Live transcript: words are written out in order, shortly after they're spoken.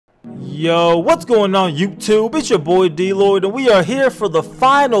Yo, what's going on YouTube? It's your boy DLloyd, and we are here for the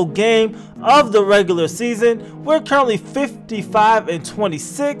final game of the regular season. We're currently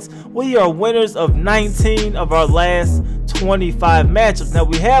 55-26. We are winners of 19 of our last 25 matchups. Now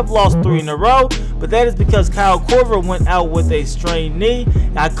we have lost 3 in a row, but that is because Kyle Korver went out with a strained knee.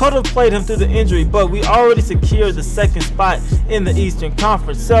 I could have played him through the injury, but we already secured the second spot in the Eastern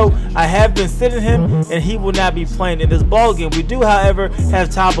Conference. So I have been sitting him, and he will not be playing in this ball game. We do, however, have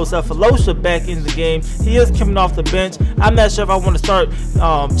Thabo Sefolosha back in the game. He is coming off the bench. I'm not sure if I want to start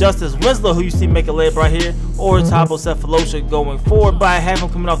Justice Winslow, who you see make a layup right here, or Thabo Sefolosha going forward, but I have him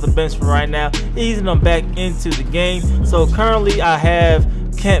coming off the bench for right now, easing him back into the game. So currently I have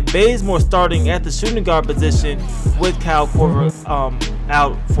Kent Bazemore starting at the shooting guard position with Kyle Korver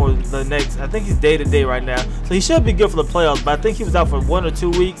out for the next, I think he's day-to-day right now. So he should be good for the playoffs, but I think he was out for 1 or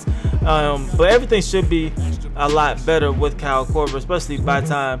 2 weeks. But everything should be a lot better with Kyle Korver, especially by the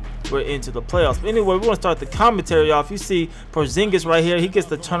time we're into the playoffs. But anyway, we're going to start the commentary off. You see Porzingis right here. He gets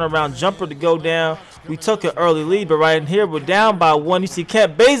the turnaround jumper to go down. We took an early lead, but right in here, we're down by 1. You see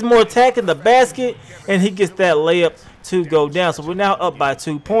Kent Bazemore attacking the basket, and he gets that layup to go down. So we're now up by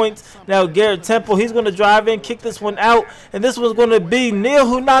 2 points. Now Garrett Temple, he's going to drive in, kick this one out, and this one's going to be Neal,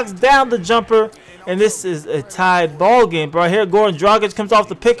 who knocks down the jumper. And this is a tied ball game. Right here, Goran Dragic comes off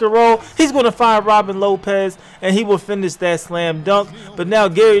the pick and roll. He's going to find Robin Lopez, and he will finish that slam dunk. But now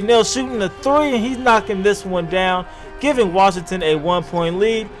Gary Neal shooting the 3, and he's knocking this one down, giving Washington a 1-point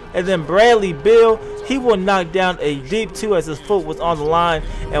lead. And then Bradley Beal, he will knock down a deep 2 as his foot was on the line.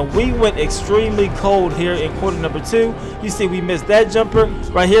 And we went extremely cold here in quarter number 2. You see we missed that jumper.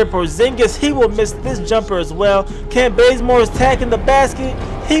 Right here, Porzingis, he will miss this jumper as well. Kent Bazemore is attacking the basket.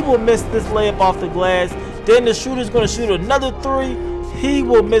 He will miss this layup off the glass. Then the shooter's going to shoot another 3. He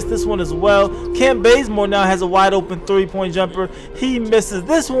will miss this one as well. Kent Bazemore now has a wide open 3-point jumper. He misses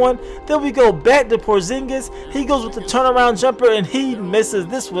this one. Then we go back to Porzingis. He goes with the turnaround jumper, and he misses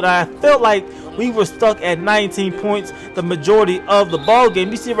this one. I felt like we were stuck at 19 points the majority of the ball game.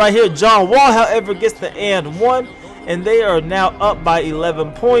 You see right here, John Wall, however, gets the and 1. And they are now up by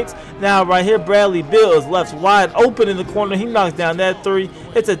 11 points. Now right here, Bradley Beal is left wide open in the corner. He knocks down that 3.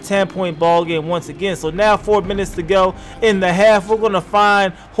 It's a 10-point ball game once again. So now 4 minutes to go in the half. We're going to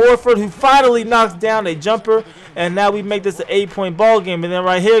find Horford, who finally knocks down a jumper. And now we make this an 8-point ball game. And then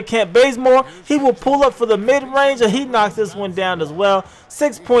right here, Kent Bazemore, he will pull up for the mid-range, and he knocks this one down as well.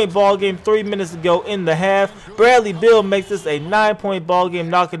 6-point ball game, 3 minutes to go in the half. Bradley Beal makes this a 9-point ball game,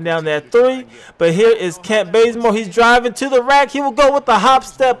 knocking down that 3. But here is Kent Bazemore. He's driving to the rack. He will go with the hop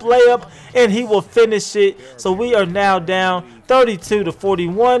step layup, and he will finish it. So we are now down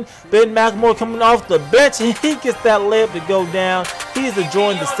 32-41. Ben McLemore coming off the bench, and he gets that layup to go down. He's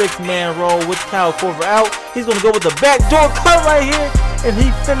enjoying the 6-man role with Kyle Korver out. He's going to go with the backdoor cut right here, and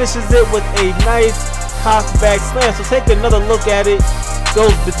he finishes it with a nice cock back slam. So take another look at it.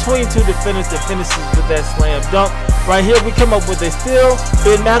 Goes between 2 defenders and finishes with that slam dunk. Right here, we come up with a steal.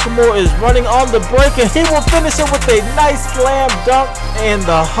 Ben McLemore is running on the break, and he will finish it with a nice slam dunk. And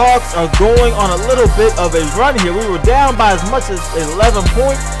the Hawks are going on a little bit of a run here. We were down by as much as 11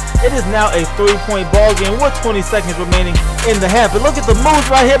 points. It is now a 3-point ball game with 20 seconds remaining in the half. But look at the moves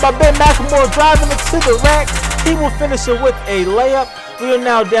right here by Ben McLemore, driving it to the rack. He will finish it with a layup. We are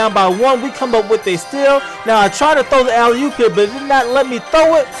now down by 1. We come up with a steal. Now I tried to throw the alley-oop here, but it did not let me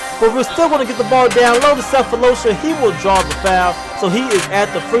throw it. But we're still going to get the ball down low to Sefolosha. He will draw the foul. So he is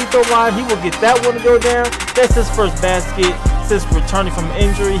at the free throw line. He will get that one to go down. That's his first basket since returning from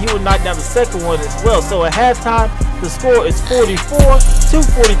injury. He will knock down the second one as well. So at halftime, the score is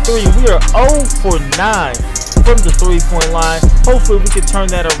 44-43. We are 0 for 9 from the 3-point line. Hopefully we can turn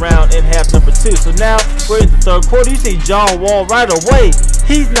that around in half number 2. So now we're in the third quarter. You see John Wall right away.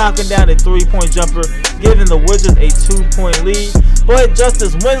 He's knocking down a 3-point jumper, giving the Wizards a 2-point lead. But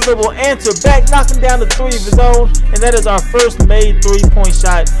Justice Winslow will answer back, knocking down the 3 of his own, and that is our first made 3-point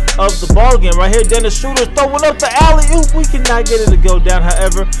shot of the ball game. Right here, Dennis Schroeder's throwing up the alley-oop. We cannot get it to go down,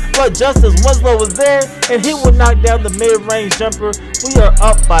 however. But Justice Winslow was there, and he will knock down the mid-range jumper. We are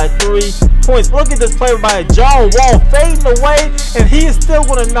up by 3 points. Look at this play by John Wall fading away, and he is still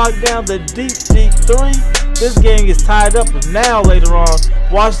going to knock down the deep 3. This game is tied up, but now later on,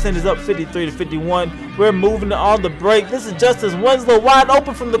 Washington is up 53-51. We're moving on the break. This is Justice Winslow wide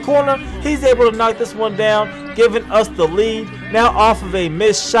open from the corner. He's able to knock this one down, giving us the lead. Now off of a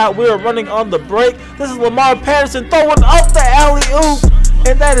missed shot, we are running on the break. This is Lamar Patterson throwing up the alley-oop.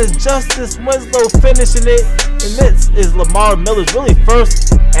 And that is Justice Winslow finishing it. And this is Lamar Miller's really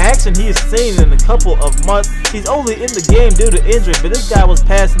first action he has seen in a couple of months. He's only in the game due to injury, but this guy was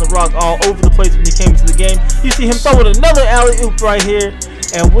passing the rock all over the place when he came to the game. You see him throwing another alley-oop right here.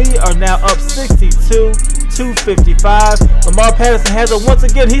 and we are now up 62-55. Lamar Patterson has it once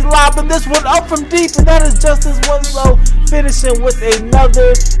again. He's lobbing this one up from deep, and that is Justice Winslow finishing with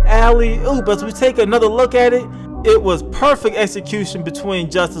another alley-oop. As we take another look at it, it was perfect execution between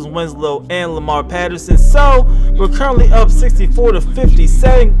Justice Winslow and Lamar Patterson. So we're currently up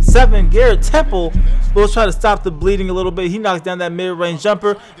 64-57. Garrett Temple will try to stop the bleeding a little bit. He knocks down that mid-range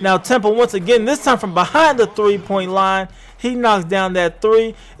jumper. Now Temple once again, this time from behind the three-point line. He knocks down that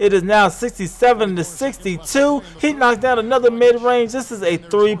three. It is now 67-62. He knocks down another mid-range. This is a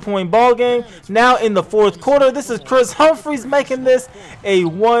three-point ball game. Now in the fourth quarter, this is Chris Humphries making this a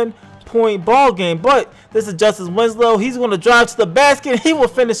one-point ball game. But this is Justice Winslow. He's going to drive to the basket. He will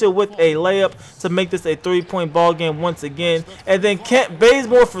finish it with a layup to make this a three-point ball game once again. And then Kent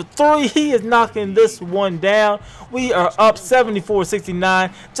Bazemore for three. He is knocking this one down. We are up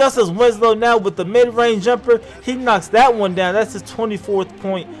 74-69. Justice Winslow now with the mid-range jumper. He knocks that one down. That's his 24th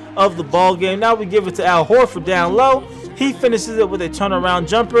point of the ball game. Now we give it to Al Horford down low. He finishes it with a turnaround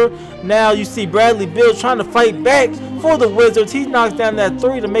jumper. Now you see Bradley Beal trying to fight back for the Wizards. He knocks down that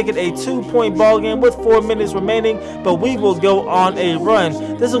three to make it a two-point ball game with 4 minutes remaining, but we will go on a run.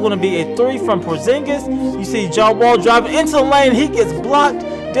 This is going to be a three from Porzingis. You see John Wall driving into the lane. He gets blocked.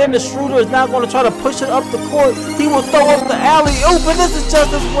 Dennis Schroeder is now going to try to push it up the court. He will throw up the alley-oop, and this is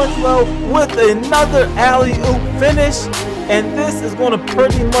Justice Winslow with another alley-oop finish. And this is going to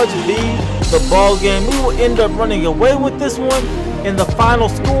pretty much be the ball game. We will end up running away with this one, and the final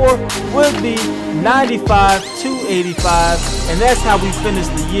score will be 95-85, and that's how we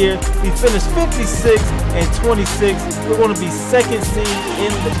finished the year. We finished 56-26. We're going to be second seed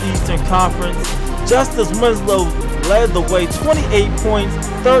in the Eastern Conference. Justice Winslow led the way, 28 points,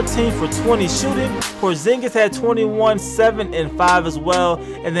 13 for 20 shooting. Porzingis had 21, 7 and 5 as well,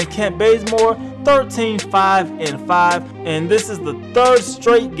 and then Kent Bazemore 13, 5 and 5. And this is the third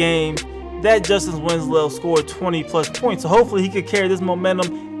straight game that Justice Winslow scored 20+ points. So hopefully he could carry this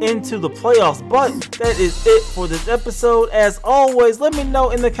momentum into the playoffs. But that is it for this episode. As always, let me know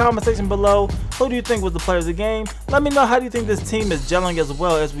in the comment section below, who do you think was the player of the game? Let me know how do you think this team is gelling as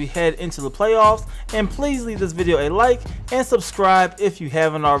well as we head into the playoffs. And please leave this video a like and subscribe if you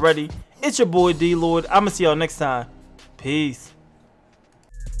haven't already. It's your boy DLloyd. I'm gonna see y'all next time. Peace.